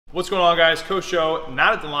What's going on, guys? Coach Joe,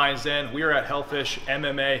 not at the Lions Den. We are at Hellfish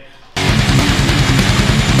MMA.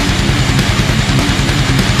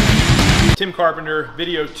 Tim Carpenter,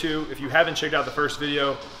 video 2. If you haven't checked out the first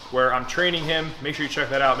video where I'm training him, make sure you check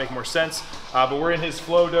that out, make more sense. But we're in his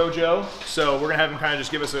flow dojo, so we're gonna have him kind of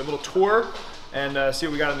just give us a little tour and see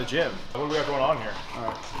what we got in the gym. What do we got going on here? All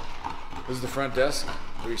right. This is the front desk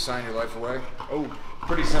where you sign your life away. Oh,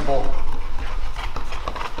 pretty simple.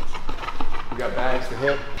 We got bags to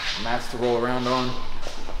hit, mats to roll around on,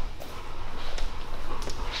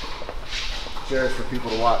 chairs for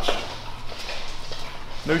people to watch.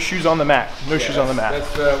 No shoes on the mat. No shoes on the mat.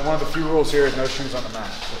 That's one of the few rules here is no shoes on the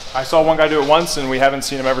mat. I saw one guy do it once and we haven't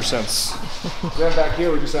seen him ever since. Then back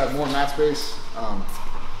here we just have more mat space.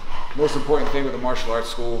 Most important thing with a martial arts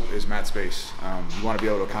school is mat space. You want to be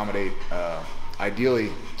able to accommodate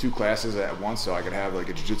ideally 2 classes at once, so I could have like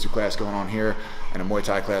a Jiu-Jitsu class going on here and a Muay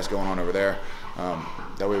Thai class going on over there.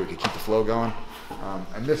 That way we could keep the flow going.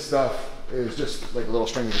 And this stuff is just like a little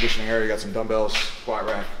strength and conditioning area. You got some dumbbells, squat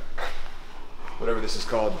rack, whatever this is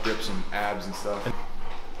called, dips and abs and stuff.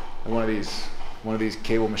 And one of these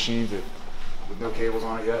cable machines with no cables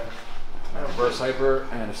on it yet. And a burst hyper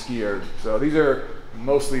and a ski erg. So these are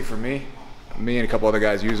mostly for me. Me and a couple other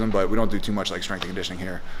guys use them, but we don't do too much like strength and conditioning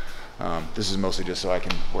here. This is mostly just so I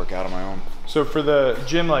can work out on my own. So for the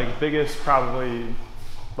gym, like biggest probably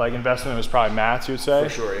like investment was probably mats, you would say? For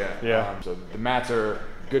sure, yeah. Yeah. So the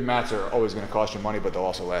good mats are always going to cost you money, but they'll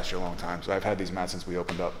also last you a long time. So I've had these mats since we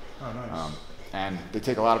opened up. Oh, nice. And they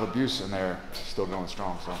take a lot of abuse, and they're still going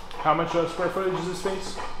strong. So. How much square footage is this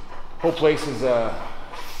space? Whole place is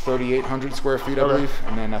 3,800 square feet, I believe,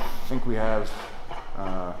 and then I think we have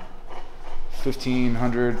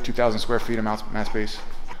 1,500, 2,000 square feet of mat space.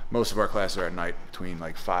 Most of our classes are at night, between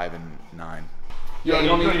like 5 and 9. Yeah, you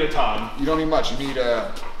don't need a ton. You don't need much. You need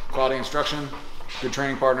quality instruction, good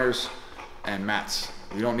training partners, and mats.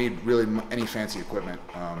 You don't need really any fancy equipment.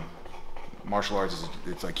 Martial arts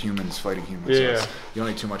it's like humans fighting humans. Yeah. So you don't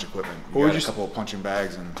need too much equipment. You got a couple of punching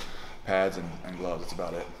bags and pads and gloves. That's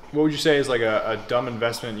about it. What would you say is like a dumb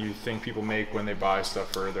investment you think people make when they buy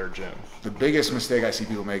stuff for their gym? The biggest mistake I see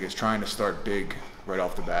people make is trying to start big right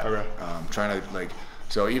off the bat. Okay. Trying to like,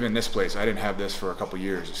 so even this place, I didn't have this for a couple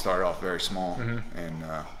years. It started off very small, and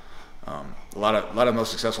a lot of the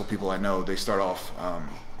most successful people I know, they start off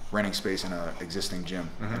renting space in an existing gym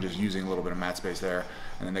and just using a little bit of mat space there,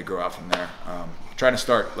 and then they grow out from there. Trying to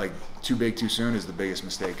start like too big too soon is the biggest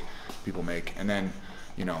mistake people make, and then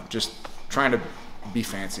just trying to be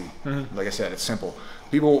fancy. Like I said, it's simple.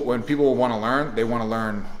 When people want to learn, they want to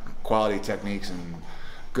learn quality techniques and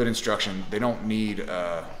good instruction. They don't need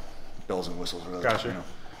bells and whistles, really. Gotcha.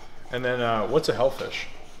 And then what's a Hellfish?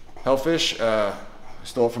 Hellfish,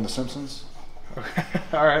 stole it from The Simpsons. Okay.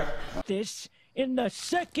 All right. This in the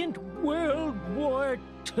Second World War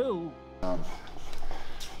II.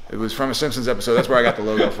 It was from a Simpsons episode. That's where I got the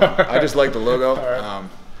logo from. I just like the logo. Right.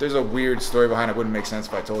 There's a weird story behind it. Wouldn't make sense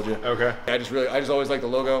if I told you. Okay. I just always liked the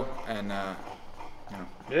logo, and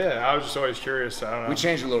Yeah, I was just always curious. I don't know. We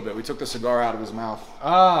changed it a little bit. We took the cigar out of his mouth.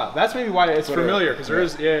 Ah, that's maybe why it's familiar, because there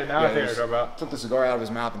is. Yeah, now I think I know what you're talking about. Took the cigar out of his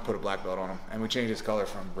mouth and put a black belt on him, and we changed his color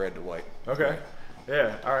from red to white. Okay.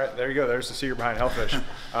 Yeah, all right, there you go. There's the secret behind Hellfish.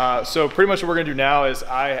 So pretty much what we're gonna do now is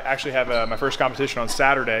I actually have my first competition on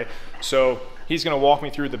Saturday. So he's gonna walk me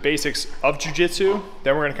through the basics of Jiu-Jitsu.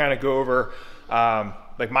 Then we're gonna kind of go over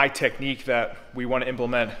like my technique that we wanna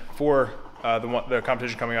implement for the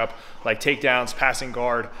competition coming up, like takedowns, passing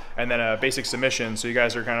guard, and then a basic submission. So you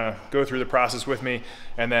guys are kind of go through the process with me,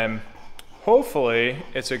 and then hopefully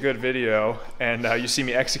it's a good video and you see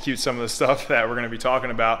me execute some of the stuff that we're going to be talking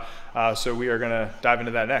about. So we are going to dive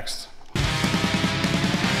into that next.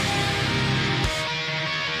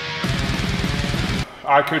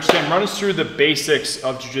 All right, Coach Tim, run us through the basics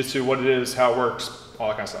of Jiu-Jitsu, what it is, how it works, all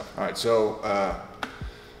that kind of stuff. All right, so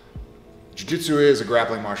Jiu-Jitsu is a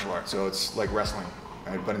grappling martial art, so it's like wrestling.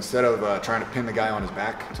 Right? But instead of trying to pin the guy on his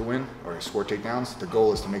back to win or score takedowns, the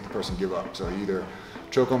goal is to make the person give up. So you either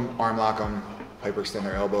choke them, arm lock them, hyperextend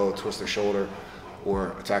their elbow, twist their shoulder,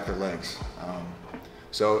 or attack their legs.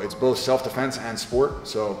 So it's both self-defense and sport.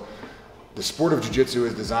 So the sport of Jiu-Jitsu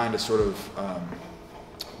is designed to sort of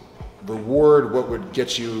reward what would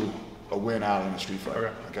get you a win out in a street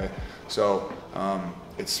fight. Okay. So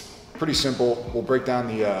it's pretty simple. We'll break down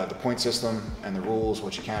the point system and the rules,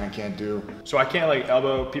 what you can and can't do. So I can't like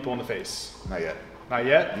elbow people in the face? Not yet. Not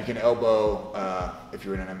yet? You can elbow if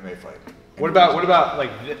you're in an MMA fight. What about like,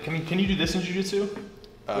 can you do this in Jiu-Jitsu?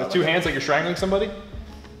 With 2 hands, like you're strangling somebody?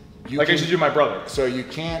 Like I used to do my brother. So you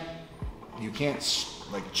can't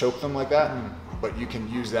like choke them like that, but you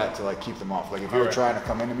can use that to like keep them off. Like if you're trying to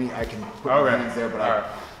come into me, I can put my hands there, but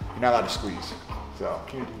you're not allowed to squeeze. So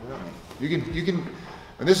Can you do that? you can,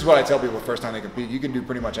 and this is what I tell people the first time they compete. You can do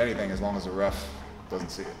pretty much anything as long as the ref doesn't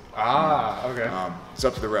see it. Ah, okay. It's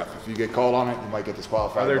up to the ref. If you get called on it, you might get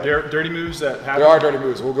disqualified. Are there dirty moves that happen? There are dirty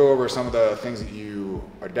moves. We'll go over some of the things that you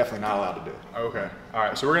are definitely not allowed to do. Okay. All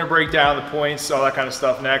right. So we're gonna break down the points, all that kind of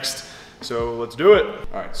stuff next. So let's do it.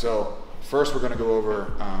 All right. So first, we're going to go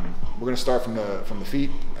over. We're going to start from the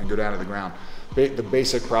feet and go down to the ground. The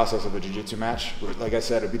basic process of a jiu-jitsu match, like I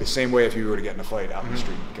said, it'd be the same way if you were to get in a fight out in the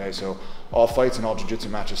street. Okay. So all fights and all jiu-jitsu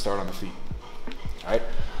matches start on the feet. All right.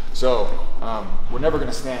 So we're never going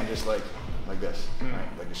to stand just like this,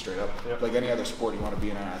 right? Like just straight up. Yep. Like any other sport, you want to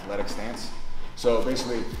be in an athletic stance. So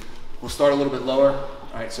basically, we'll start a little bit lower.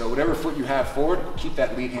 All right, so whatever foot you have forward, keep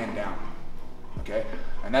that lead hand down, okay?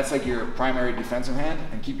 And that's like your primary defensive hand,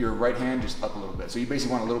 and keep your right hand just up a little bit. So you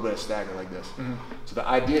basically want a little bit of stagger like this. So the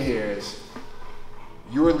idea here is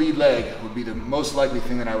your lead leg would be the most likely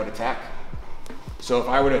thing that I would attack. So if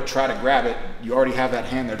I were to try to grab it, you already have that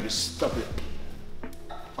hand there, just stuff it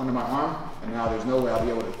under my arm, and now there's no way I'll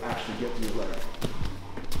be able to actually get to your leg.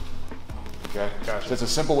 Okay? Gotcha. So it's a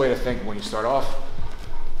simple way to think when you start off.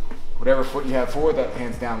 Whatever foot you have forward, that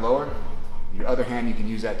hand's down lower. Your other hand, you can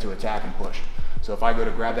use that to attack and push. So if I go to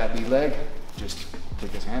grab that lead leg, just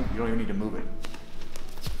take this hand. You don't even need to move it.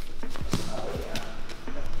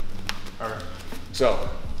 All right. So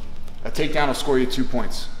a takedown will score you 2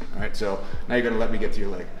 points. All right, so now you're gonna let me get to your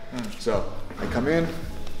leg. So I come in,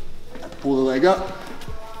 pull the leg up.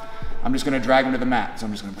 I'm just gonna drag him to the mat. So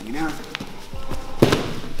I'm just gonna bring you down.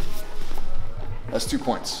 That's 2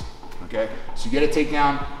 points, okay? So you get a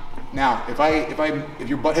takedown. Now, if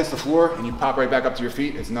your butt hits the floor and you pop right back up to your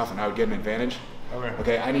feet, it's nothing. I would get an advantage. Okay.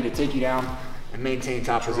 Okay, I need to take you down and maintain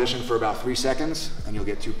top position for about 3 seconds, and you'll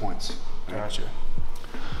get 2 points. Okay? Gotcha.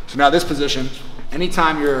 So now this position,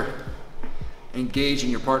 anytime you're engaged in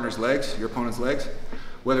your partner's legs, your opponent's legs,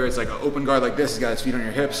 whether it's like an open guard like this, he's got his feet on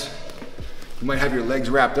your hips, you might have your legs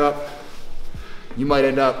wrapped up, you might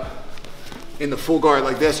end up in the full guard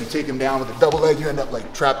like this, you take him down with a double leg, you end up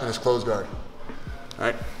like trapped in his closed guard. All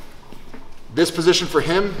right? This position for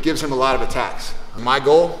him gives him a lot of attacks. My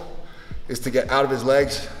goal is to get out of his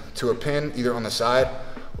legs to a pin, either on the side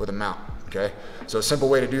or the mount, okay? So a simple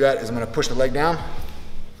way to do that is I'm gonna push the leg down,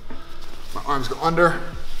 my arms go under,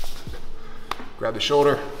 grab the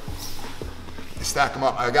shoulder, and stack them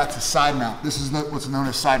up. I got to side mount. This is what's known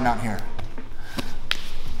as side mount here.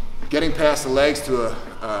 Getting past the legs to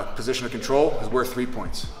a position of control is worth 3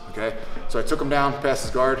 points, okay? So I took him down past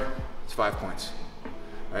his guard, it's 5 points,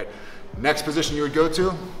 all right? Next position you would go to,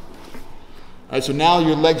 all right, so now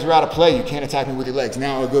your legs are out of play, you can't attack me with your legs.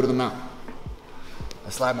 Now I'll go to the mount. I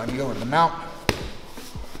slide my knee over to the mount,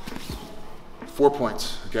 4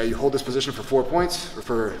 points, okay? You hold this position for 4 points, or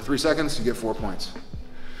for 3 seconds, you get 4 points.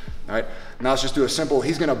 All right, now let's just do a simple,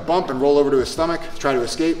 he's gonna bump and roll over to his stomach, try to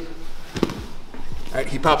escape. All right,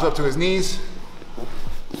 he pops up to his knees.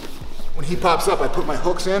 When he pops up, I put my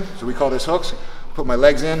hooks in, so we call this hooks. Put my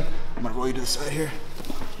legs in, I'm gonna roll you to the side here.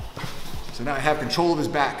 So now I have control of his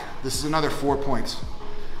back. This is another 4 points.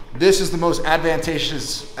 This is the most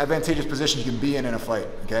advantageous position you can be in a fight,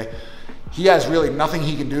 okay? He has really nothing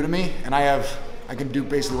he can do to me, and I can do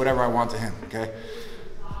basically whatever I want to him, okay?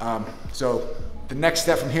 So the next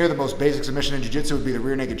step from here, the most basic submission in jiu-jitsu would be the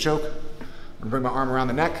rear naked choke. I'm gonna bring my arm around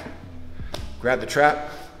the neck, grab the trap,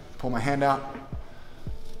 pull my hand out,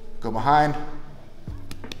 go behind,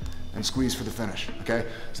 and squeeze for the finish, okay?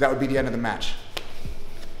 So that would be the end of the match.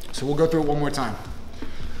 So we'll go through it one more time.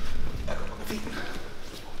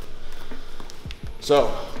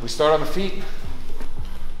 So we start on the feet.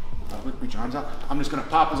 Reach your arms out. I'm just gonna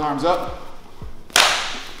pop his arms up.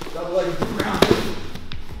 Double leg and ground.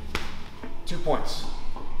 2 points.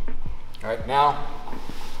 All right, now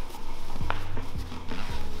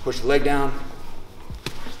push the leg down.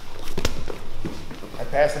 I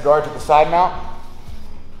pass the guard to the side mount.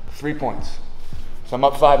 3 points. So I'm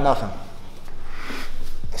up 5-0.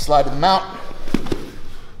 I slide to the mount.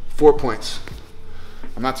 4 points.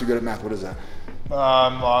 I'm not too good at math. What is that?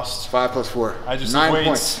 I'm lost. 5 plus 4. I just 9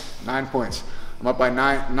 points. 9 points. I'm up by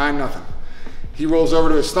 9-0. He rolls over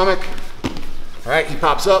to his stomach. All right, he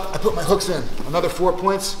pops up. I put my hooks in. Another 4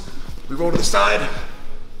 points. We roll to the side.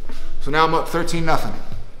 So now I'm up 13-0.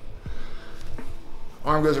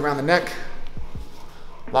 Arm goes around the neck.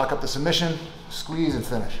 Lock up the submission. Squeeze and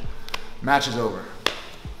finish. Match is over.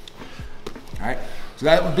 All right, so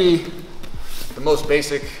that would be the most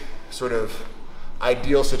basic sort of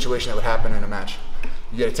ideal situation that would happen in a match.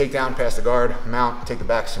 You get a takedown, pass the guard, mount, take the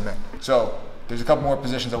back, submit. So there's a couple more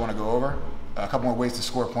positions I want to go over. a couple more ways to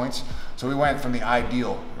score points. So we went from the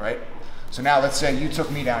ideal, right? So now let's say you took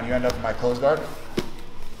me down, you end up in my close guard.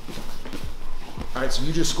 All right, so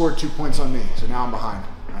you just scored 2 points on me, so now I'm behind,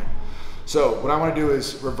 right? So what I want to do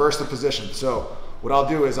is reverse the position. So what I'll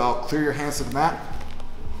do is I'll clear your hands to the mat.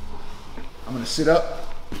 I'm going to sit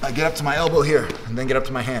up, I get up to my elbow here, and then get up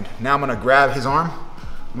to my hand. Now I'm going to grab his arm,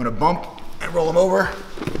 I'm going to bump and roll him over.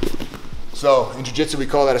 So in jiu-jitsu we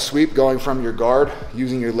call that a sweep, going from your guard,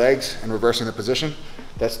 using your legs and reversing the position.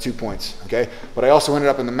 That's 2 points, okay? But I also ended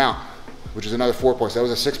up in the mount, which is another 4 points. That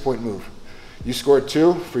was a 6-point move. You scored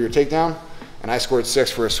 2 for your takedown, and I scored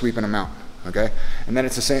 6 for a sweep and a mount, okay? And then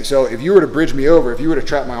it's the same. So if you were to bridge me over, if you were to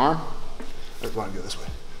trap my arm, I just want to go this way.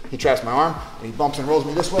 He traps my arm, and he bumps and rolls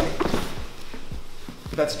me this way.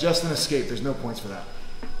 That's just an escape. There's no points for that,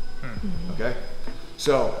 okay?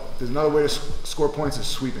 So there's another way to score points is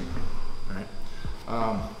sweeping, all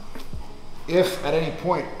right? If at any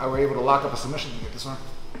point I were able to lock up a submission, you get this one.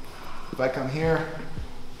 If I come here,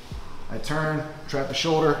 I turn, trap the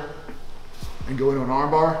shoulder, and go into an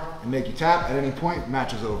arm bar and make you tap, at any point,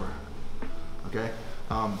 match is over, okay?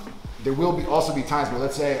 There will also be times where,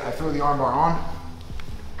 let's say I throw the arm bar on,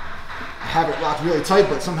 I have it locked really tight,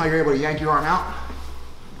 but somehow you're able to yank your arm out.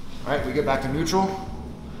 All right, we get back to neutral.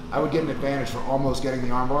 I would get an advantage for almost getting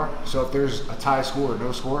the arm bar. So if there's a tie score or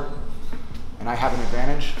no score, and I have an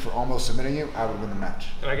advantage for almost submitting you, I would win the match.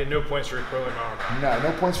 And I get no points for equivalent arm bar?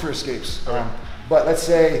 No points for escapes. Okay. But let's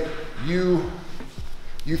say you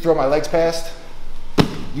throw my legs past,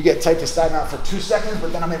 you get tight to side mount for 2 seconds,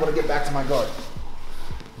 but then I'm able to get back to my guard.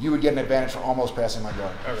 You would get an advantage for almost passing my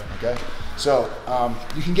guard, okay? So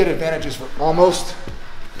you can get advantages for almost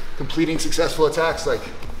completing successful attacks. Like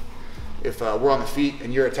if we're on the feet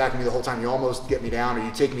and you're attacking me the whole time, you almost get me down, or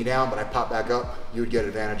you take me down, but I pop back up, you would get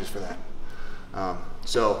advantages for that.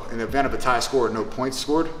 So in the event of a tie score or no points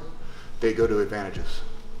scored, they go to advantages.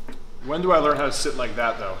 When do I learn how to sit like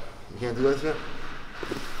that, though? You can't do that yet?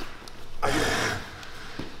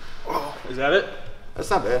 Oh, is that it? That's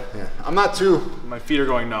not bad, yeah. I'm not too... My feet are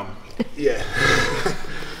going numb. Yeah.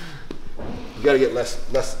 You gotta get less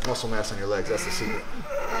muscle mass on your legs, that's the secret.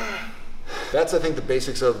 That's, I think, the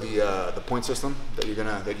basics of the point system that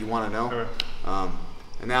you wanna know. Okay.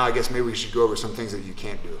 And now I guess maybe we should go over some things that you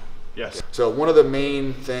can't do. Yes. Okay. So one of the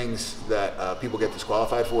main things that people get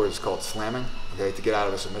disqualified for is called slamming, okay, to get out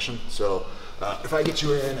of a submission. So if I get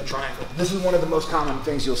you in a triangle, this is one of the most common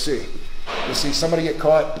things you'll see. You'll see somebody get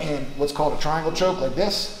caught in what's called a triangle choke like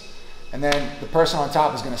this, and then the person on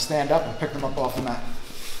top is gonna stand up and pick them up off the mat.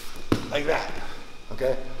 Like that,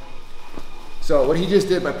 okay? So what he just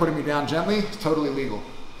did by putting me down gently is totally legal.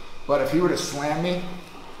 But if he were to slam me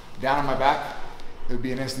down on my back, it would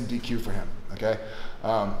be an instant DQ for him, okay?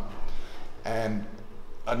 And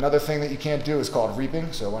another thing that you can't do is called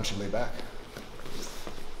reaping, so once you lay back.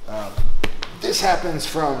 This happens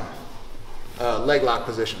from leg lock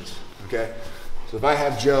positions, okay? So if I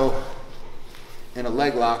have Joe in a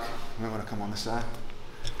leg lock, you might want to come on this side.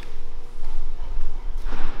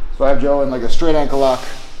 So I have Joe in like a straight ankle lock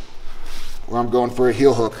where I'm going for a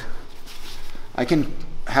heel hook. I can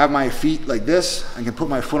have my feet like this. I can put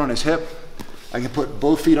my foot on his hip. I can put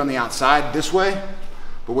both feet on the outside this way,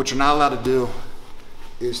 but what you're not allowed to do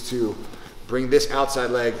is to bring this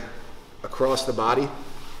outside leg across the body.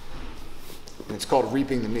 And it's called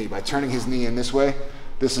reaping the knee. By turning his knee in this way,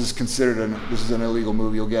 this is considered this is an illegal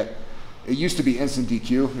move. You'll get, it used to be instant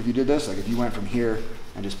DQ if you did this. Like if you went from here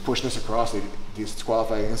and just push this across, they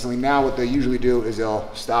disqualify you instantly. Now what they usually do is they'll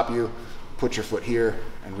stop you, put your foot here,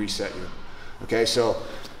 and reset you. Okay, so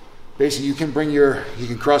basically you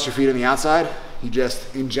can cross your feet on the outside. You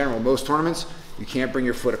just, in general, most tournaments, you can't bring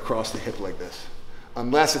your foot across the hip like this.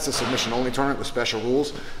 Unless it's a submission only tournament with special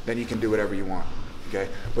rules, then you can do whatever you want. Okay,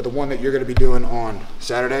 but the one that you're gonna be doing on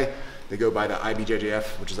Saturday, they go by the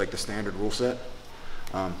IBJJF, which is like the standard rule set.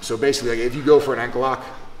 So basically, like if you go for an ankle lock,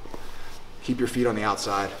 keep your feet on the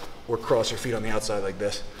outside or cross your feet on the outside like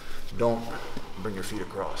this. Don't bring your feet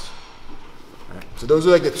across. All right. So those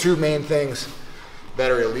are like the two main things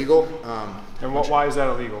that are illegal. And why is that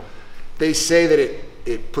illegal? They say that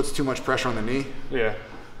it puts too much pressure on the knee. Yeah.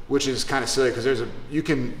 Which is kind of silly because you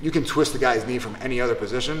can twist the guy's knee from any other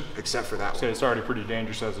position except for that one. So it's already pretty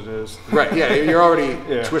dangerous as it is. Right, yeah, you're already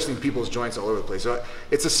twisting people's joints all over the place. So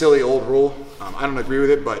it's a silly old rule. I don't agree with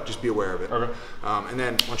it, but just be aware of it. Okay. And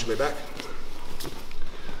then, why don't you lay back?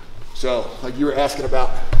 So, like you were asking about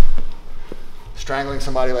strangling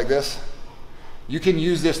somebody like this, you can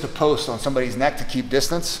use this to post on somebody's neck to keep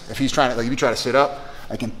distance. If he's trying to, like if you try to sit up,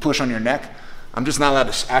 I can push on your neck. I'm just not allowed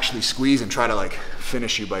to actually squeeze and try to like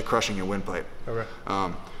finish you by crushing your windpipe. Okay.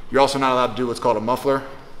 You're also not allowed to do what's called a muffler.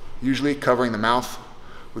 usually covering the mouth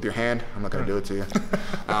with your hand. I'm not gonna do it to you.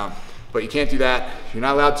 But you can't do that. You're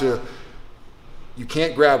not allowed to, you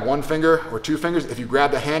can't grab one finger or two fingers. If you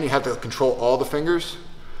grab the hand, you have to control all the fingers,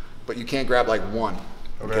 but you can't grab like one.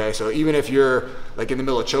 Okay, so even if you're like in the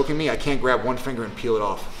middle of choking me, I can't grab one finger and peel it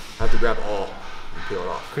off. I have to grab all and peel it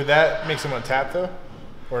off. Could that make someone tap though,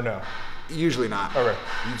 or no? Usually not. Okay.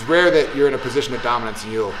 It's rare that you're in a position of dominance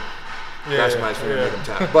and you'll grab somebody's finger and make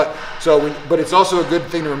them tap. But it's also a good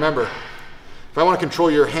thing to remember. If I want to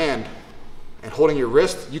control your hand and holding your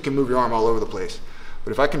wrist, you can move your arm all over the place.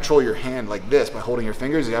 But if I control your hand like this by holding your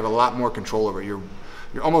fingers, you have a lot more control over it.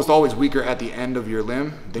 You're almost always weaker at the end of your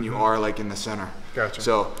limb than you are like in the center. Gotcha.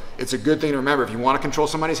 So it's a good thing to remember if you want to control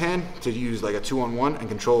somebody's hand to use like a 2-on-1 and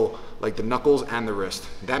control like the knuckles and the wrist.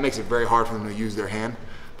 That makes it very hard for them to use their hand.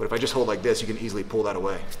 But if I just hold like this, you can easily pull that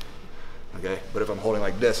away. Okay. But if I'm holding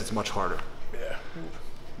like this, it's much harder. Yeah.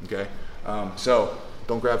 Okay. So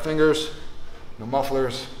don't grab fingers, no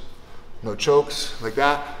mufflers, no chokes like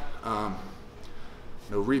that.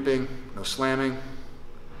 No reaping, no slamming.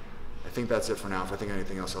 I think that's it for now. If I think of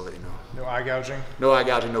anything else, I'll let you know. No eye gouging? No eye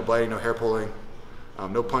gouging, no biting, no hair pulling,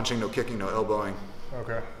 no punching, no kicking, no elbowing.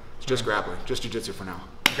 Okay. It's just grappling, just jiu-jitsu for now.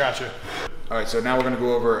 Gotcha. All right, so now we're gonna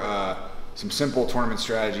go over some simple tournament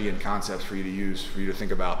strategy and concepts for you to use, for you to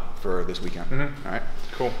think about for this weekend. All right?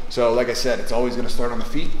 Cool. So like I said, it's always gonna start on the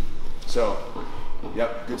feet. So,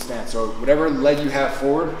 yep, good stance. So whatever leg you have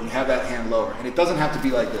forward, you have that hand lower. And it doesn't have to be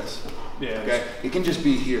like this. Yeah. Okay? It can just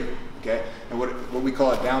be here. Okay? And what we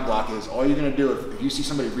call a down block is all you're gonna do, if you see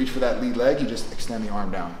somebody reach for that lead leg, you just extend the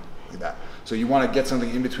arm down like that. So you wanna get something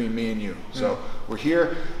in between me and you. So we're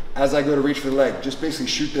here, as I go to reach for the leg, just basically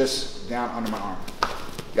shoot this down under my arm.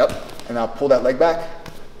 Yep, and I'll pull that leg back.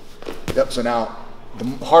 Yep, so now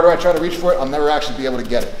the harder I try to reach for it, I'll never actually be able to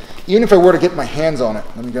get it. Even if I were to get my hands on it,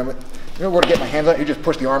 let me grab it. If I were to get my hands on it, you just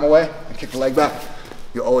push the arm away and kick the leg back,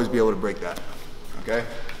 you'll always be able to break that, okay?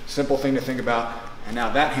 Simple thing to think about. And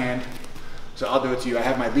now that hand, so I'll do it to you. I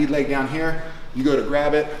have my lead leg down here, you go to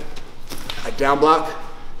grab it, I down block,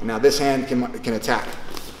 and now this hand can attack.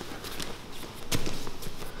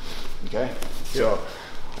 Okay, so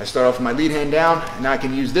I start off with my lead hand down, and now I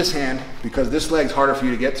can use this hand, because this leg's harder for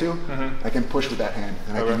you to get to, I can push with that hand,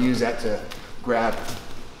 and I can use that to grab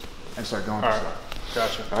and start going. All right,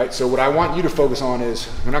 gotcha. All right, so what I want you to focus on is,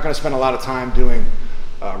 we're not gonna spend a lot of time doing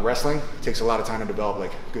wrestling. It takes a lot of time to develop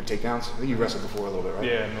like good takedowns. I think you wrestled before a little bit, right?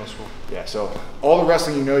 Yeah, no school. Yeah, so all the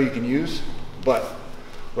wrestling you know you can use, but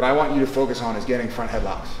what I want you to focus on is getting front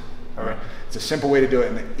headlocks. All right. It's a simple way to do it.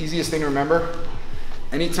 And the easiest thing to remember,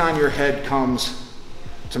 anytime your head comes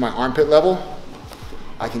to my armpit level,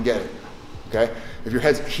 I can get it, okay? If your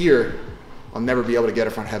head's here, I'll never be able to get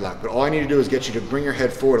a front headlock. But all I need to do is get you to bring your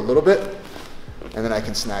head forward a little bit, and then I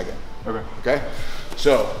can snag it. Okay. Okay?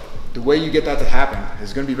 So the way you get that to happen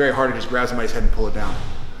is going to be very hard to just grab somebody's head and pull it down.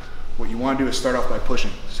 What you want to do is start off by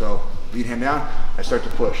pushing. So lead hand down, I start to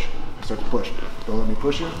push. I start to push. Don't let me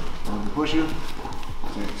push you. Don't let me push you.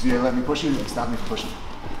 So see how let me push you and stop me from pushing.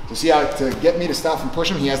 So see how to get me to stop from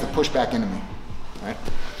pushing, he has to push back into me. All right?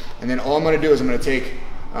 And then all I'm going to do is I'm going to take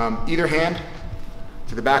either hand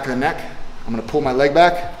to the back of the neck. I'm going to pull my leg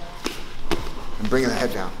back and bring the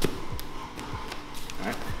head down. All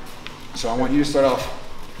right? So I want you to start off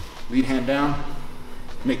lead hand down,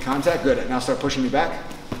 make contact, good. Now start pushing me back.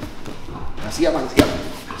 Now see how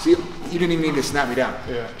see, you didn't even need to snap me down.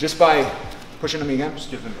 Yeah. Just by pushing to me again.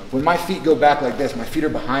 When my feet go back like this, my feet are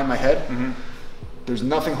behind my head, there's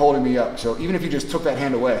nothing holding me up. So even if you just took that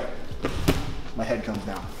hand away, my head comes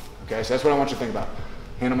down. Okay, so that's what I want you to think about.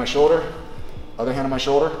 Hand on my shoulder, other hand on my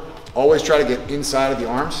shoulder. Always try to get inside of the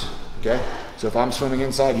arms, okay? So if I'm swimming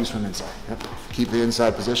inside, you swim inside. Yep. Keep the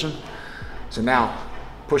inside position. So now,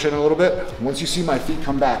 push it a little bit. Once you see my feet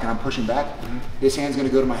come back and I'm pushing back, this hand's gonna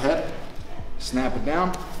go to my head, snap it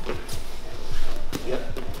down. Yep.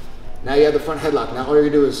 Now you have the front headlock. Now all you're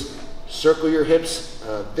gonna do is circle your hips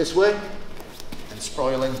this way and sprawl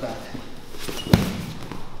your legs back.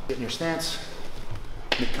 Get in your stance,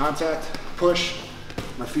 make contact, push,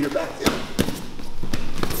 my feet are back. Yep.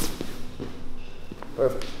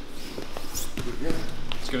 Perfect.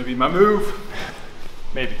 It's gonna be my move.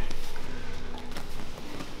 Maybe.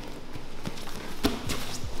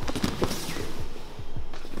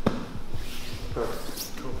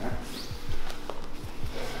 Perfect. Cool.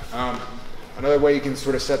 Another way you can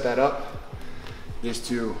sort of set that up is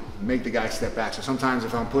to make the guy step back. So sometimes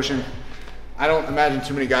if I'm pushing, I don't imagine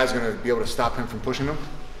too many guys are going to be able to stop him from pushing them.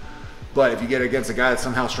 But if you get against a guy that's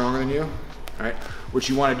somehow stronger than you, all right, what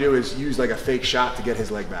you want to do is use like a fake shot to get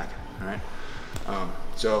his leg back. All right.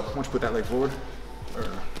 So why don't you put that leg forward?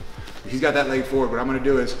 He's got that leg forward. What I'm going to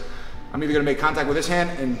do is I'm either gonna make contact with this hand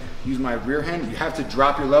and use my rear hand. You have to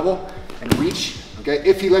drop your level and reach, okay?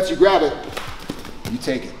 If he lets you grab it, you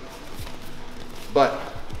take it. But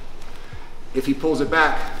if he pulls it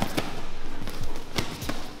back,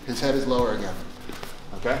 his head is lower again,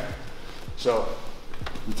 okay? So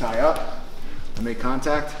we tie up, I make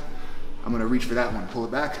contact. I'm gonna reach for that one, pull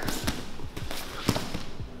it back.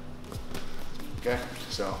 Okay,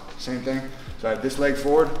 so same thing. So I have this leg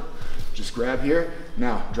forward, just grab here.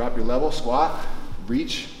 Now drop your level, squat,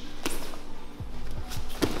 reach.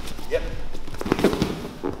 Yep.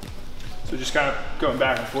 So just kind of going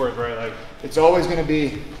back and forth, right? Like it's always gonna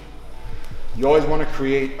be, you always wanna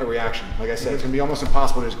create a reaction. Like I said, it's gonna be almost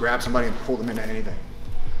impossible to just grab somebody and pull them into anything.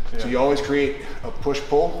 Yeah. So you always create a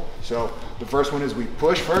push-pull. So the first one is we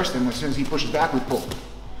push first, and as soon as he pushes back, we pull.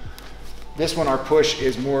 This one, our push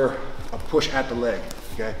is more a push at the leg,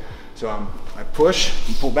 okay? So I push,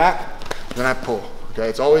 you pull back, then I pull, okay?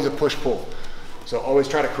 It's always a push-pull. So always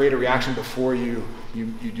try to create a reaction before you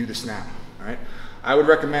do the snap, all right? I would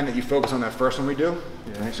recommend that you focus on that first one we do.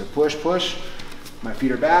 Yeah. Right? So push, push, my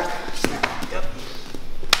feet are back, snap, yep.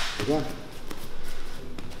 Again,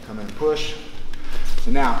 come in, push.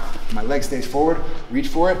 So now, my leg stays forward, reach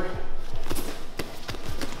for it.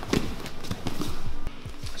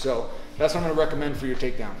 So that's what I'm gonna recommend for your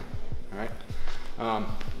takedown, all right?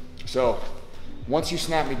 So once you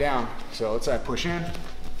snap me down, so let's say I push in,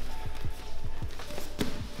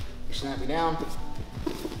 you snap me down,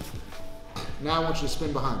 now I want you to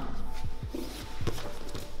spin behind.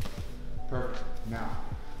 Perfect. Now,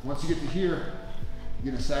 once you get to here,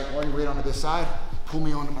 you're gonna sag all your weight onto this side, pull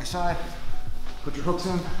me onto my side, put your hooks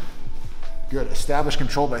in. Good. Establish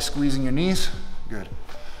control by squeezing your knees. Good.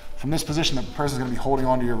 From this position, the person's gonna be holding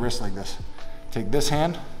onto your wrist like this. Take this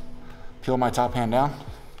hand, peel my top hand down,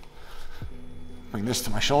 bring this to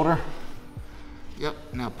my shoulder. Yep,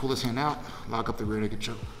 now pull this hand out, lock up the rear naked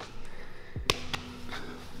choke.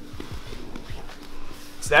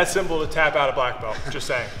 It's that simple to tap out a black belt, just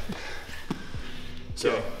saying.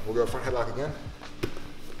 So we'll go front headlock again.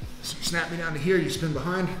 So you snap me down to here, you spin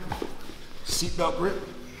behind, seatbelt grip,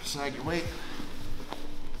 sag your weight,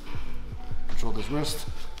 control this wrist.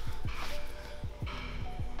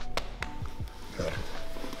 Good.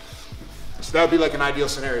 So that would be like an ideal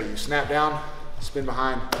scenario. You snap down, spin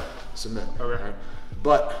behind, submit. Okay. Right?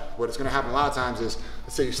 But what is going to happen a lot of times is,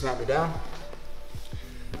 let's say you snap me down,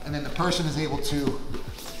 and then the person is able to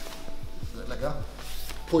let go,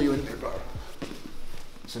 pull you into their guard.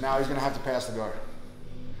 So now he's going to have to pass the guard.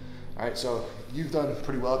 All right, so you've done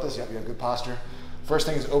pretty well at this. Yep, you have good posture. First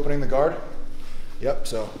thing is opening the guard. Yep,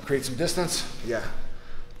 so create some distance. Yeah,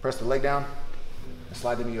 press the leg down and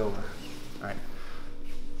slide the knee over. All right.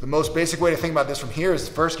 The most basic way to think about this from here is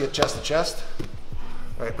first get chest to chest.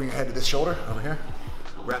 All right, bring your head to this shoulder over here.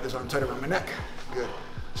 Wrap this arm tight around my neck. Good.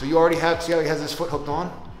 So you already have, see how he has his foot hooked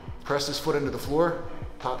on? Press this foot into the floor,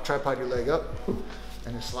 pop, tripod your leg up, and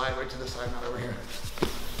then slide right to the side, not over here.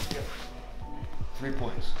 Yep. 3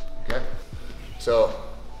 points, okay? So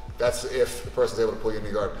that's if the person's able to pull you in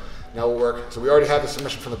the guard. Now we'll work, so we already have the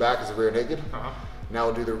submission from the back as a rear naked. Now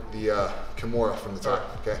we'll do the Kimura from the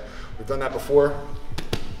top, okay? We've done that before.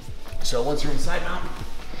 So once you're in side mount,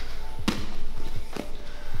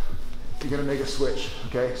 you're gonna make a switch,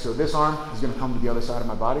 okay? So this arm is gonna come to the other side of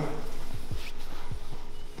my body.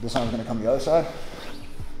 This arm's gonna come to the other side.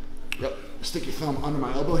 Yep, stick your thumb under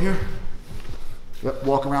my elbow here. Yep,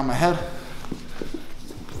 walk around my head.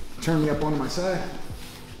 Turn me up onto my side.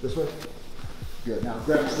 This way. Good, now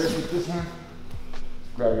grab your wrist with this hand.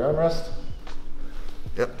 Grab your armrest.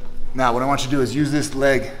 Yep. Now what I want you to do is use this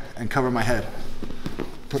leg and cover my head.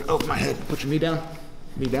 Put it over my head. Put your knee down.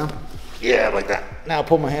 Knee down. Yeah, like that. Now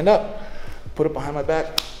pull my hand up. Put it behind my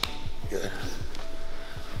back. Good.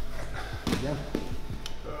 Again.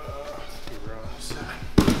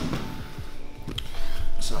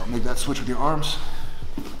 So make that switch with your arms.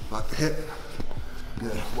 Lock the hip.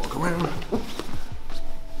 Good. Walk around.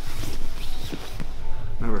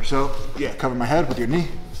 Remember, so yeah, cover my head with your knee.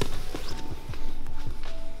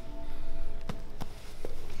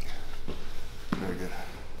 Very good.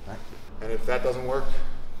 Right. And if that doesn't work,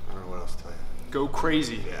 I don't know what else to tell you. Go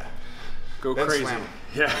crazy. Yeah. Go Then crazy. slam 'em.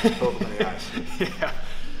 Yeah. Both in the eyes. Yeah.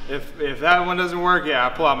 If that one doesn't work, yeah, I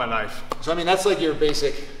pull out my knife. So I mean, that's like your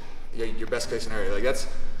basic, your best case scenario. Like that's,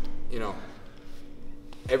 you know,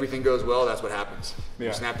 everything goes well, that's what happens. Yeah.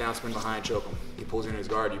 You snap down, spin behind, choke him. He pulls you in his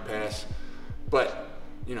guard, you pass. But,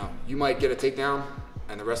 you know, you might get a takedown,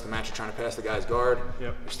 and the rest of the match you're trying to pass the guy's guard.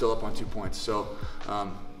 Yep. You're still up on 2 points. So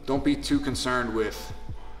don't be too concerned with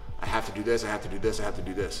I have to do this, I have to do this, I have to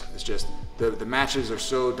do this. It's just, the matches are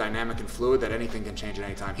so dynamic and fluid that anything can change at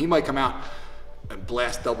any time. He might come out and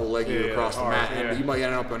blast double leg you across the mat, and you might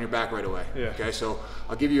end up on your back right away. Okay, so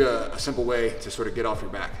I'll give you a simple way to sort of get off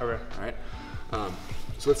your back. Okay. All right.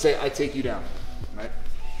 So let's say I take you down, right?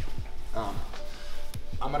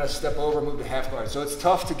 I'm gonna step over, move to half guard. So it's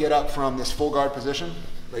tough to get up from this full guard position,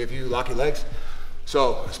 like if you lock your legs.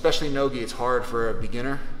 So especially no-gi, it's hard for a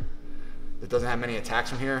beginner that doesn't have many attacks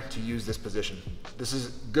from here to use this position. This is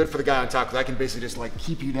good for the guy on top because I can basically just like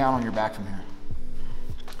keep you down on your back from here.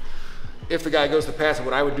 If the guy goes to pass,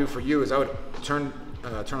 what I would do for you is I would turn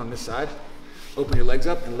on this side, open your legs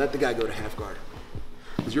up and let the guy go to half guard.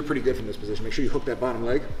 Because you're pretty good from this position. Make sure you hook that bottom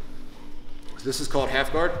leg. So this is called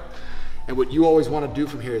half guard. And what you always want to do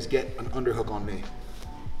from here is get an underhook on me.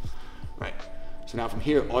 Right. So now from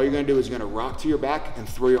here, all you're gonna do is you're gonna rock to your back and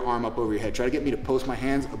throw your arm up over your head. Try to get me to post my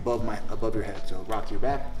hands above your head. So rock to your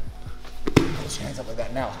back, post your hands up like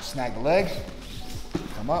that. Now snag the leg,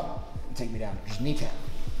 come up, and take me down. Just knee tap.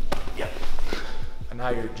 Yep. And now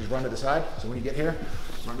you're just run to the side. So when you get here,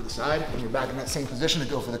 run to the side, and you're back in that same position to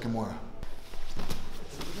go for the Kimura.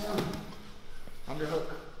 Down. Underhook.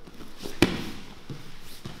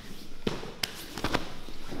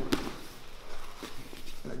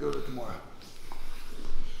 And I go to the Kimura.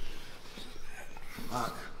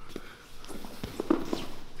 Lock.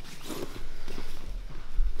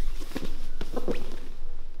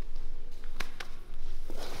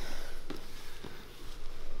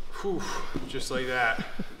 Whew, just like that.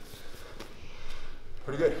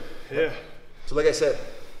 Pretty good. Yeah. So like I said,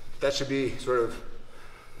 that should be sort of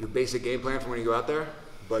your basic game plan for when you go out there,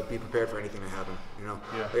 but be prepared for anything to happen, you know?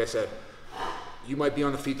 Yeah. Like I said, you might be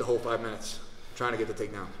on the feet the whole 5 minutes trying to get the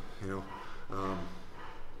takedown, you know?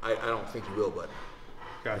 I don't think you will, but.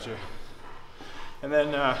 Gotcha. And then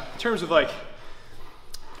in terms of like,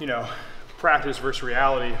 you know, practice versus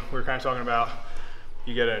reality, we were kind of talking about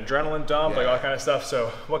you get an adrenaline dump, like all that kind of stuff.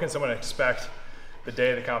 So what can someone expect the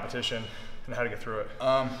day of the competition and how to get through it?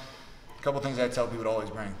 A couple things I tell people to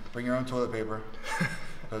always bring. Bring your own toilet paper,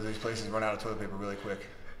 because these places run out of toilet paper really quick.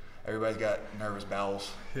 Everybody's got nervous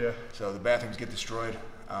bowels. Yeah. So the bathrooms get destroyed.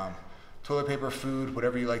 Toilet paper, food,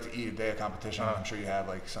 whatever you like to eat a day of competition. I'm sure you have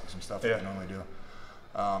like some stuff that you normally do.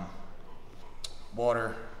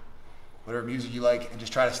 Water, whatever music you like, and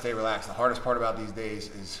just try to stay relaxed. The hardest part about these days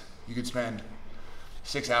is you could spend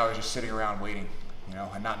 6 hours just sitting around waiting, you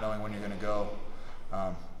know, and not knowing when you're going to go.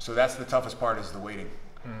 So that's the toughest part, is the waiting.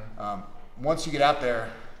 Once you get out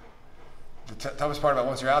there, the toughest part about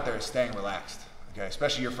once you're out there is staying relaxed. Okay,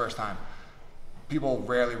 especially your first time. People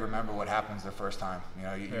rarely remember what happens their first time. You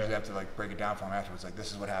know, you usually have to like break it down for them afterwards. Like,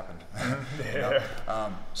 this is what happened. You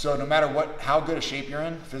know? So no matter how good a shape you're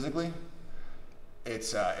in physically,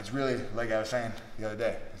 it's really, like I was saying the other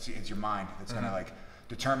day, it's your mind that's gonna like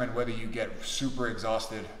determine whether you get super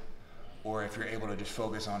exhausted or if you're able to just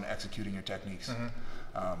focus on executing your techniques.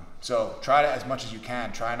 So try to, as much as you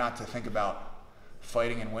can, try not to think about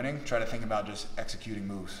fighting and winning. Try to think about just executing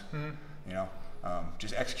moves. You know,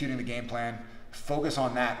 just executing the game plan. Focus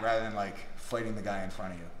on that rather than like fighting the guy in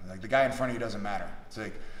front of you. Like, the guy in front of you doesn't matter. It's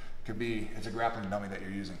like, it's a grappling dummy that you're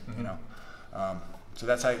using. You know, so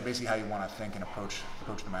that's basically how you want to think and approach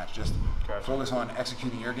the match. Just focus on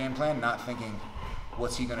executing your game plan, not thinking,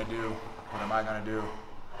 what's he gonna do? What am I gonna do?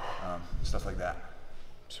 Stuff like that.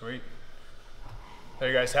 Sweet. There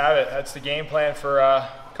you guys have it. That's the game plan for a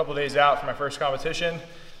couple days out for my first competition.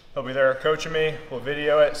 He'll be there coaching me. We'll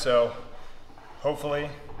video it. So hopefully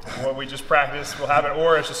what we just practiced will happen,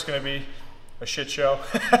 or it's just going to be a shit show.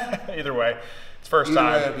 Either way, it's first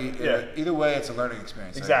time. Either way, it's a learning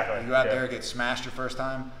experience. Exactly. Like, you go out there, get smashed your first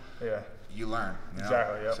time. You learn. You know?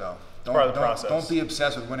 Exactly. Yep. So part of the process. Don't be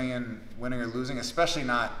obsessed with winning or losing, especially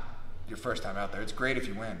not your first time out there. It's great if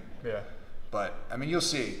you win. But I mean, you'll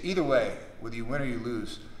see. Either way, whether you win or you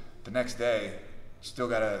lose, the next day, you still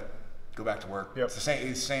gotta go back to work. It's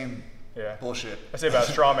the same. Bullshit. I say about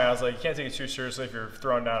strongman, I was like, you can't take it too seriously if you're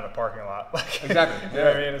throwing down in a parking lot. Like, exactly. You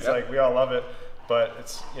know what I mean? It's like, we all love it, but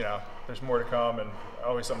it's, you know, there's more to come and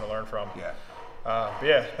always something to learn from. But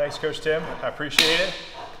yeah, thanks, Coach Tim. I appreciate it.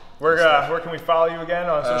 Where can we follow you again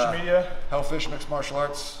on social media? Hellfish Mixed Martial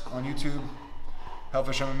Arts on YouTube.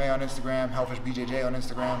 Hellfish MMA on Instagram. Hellfish BJJ on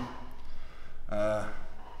Instagram.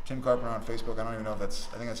 Tim Carpenter on Facebook. I don't even know if I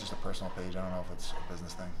think that's just a personal page. I don't know if it's a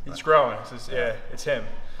business thing. It's growing. It's him.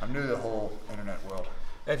 I'm new to the whole internet world.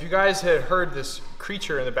 And if you guys had heard this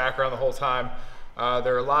creature in the background the whole time,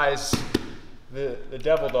 there lies the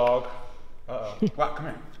devil dog. Wow, come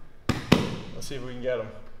here. Let's see if we can get him.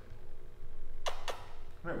 Come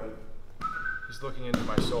here, buddy. He's looking into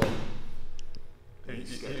my soul. Oh,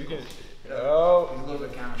 he's a little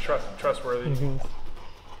bit trustworthy.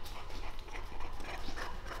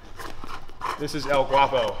 This is El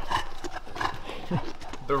Guapo,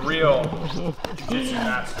 the real jiu-jitsu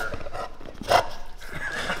master.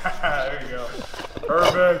 There you go.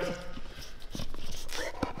 Perfect.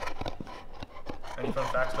 Any fun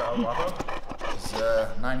facts about El Guapo? He's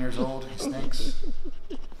 9 years old. He stinks.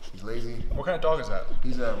 He's lazy. What kind of dog is that?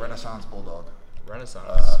 He's a Renaissance bulldog.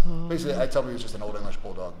 Renaissance. Basically, I tell me he's just an old English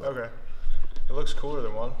bulldog. But Okay. It looks cooler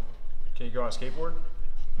than one. Can you go on a skateboard?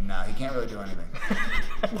 nah, he can't really do anything.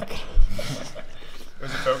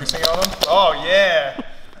 Was it focusing on him? Oh, yeah.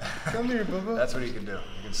 Come here, Bubba. That's what he can do.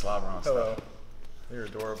 He can slobber on stuff. Hello. You're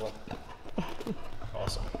adorable.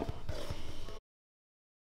 Awesome.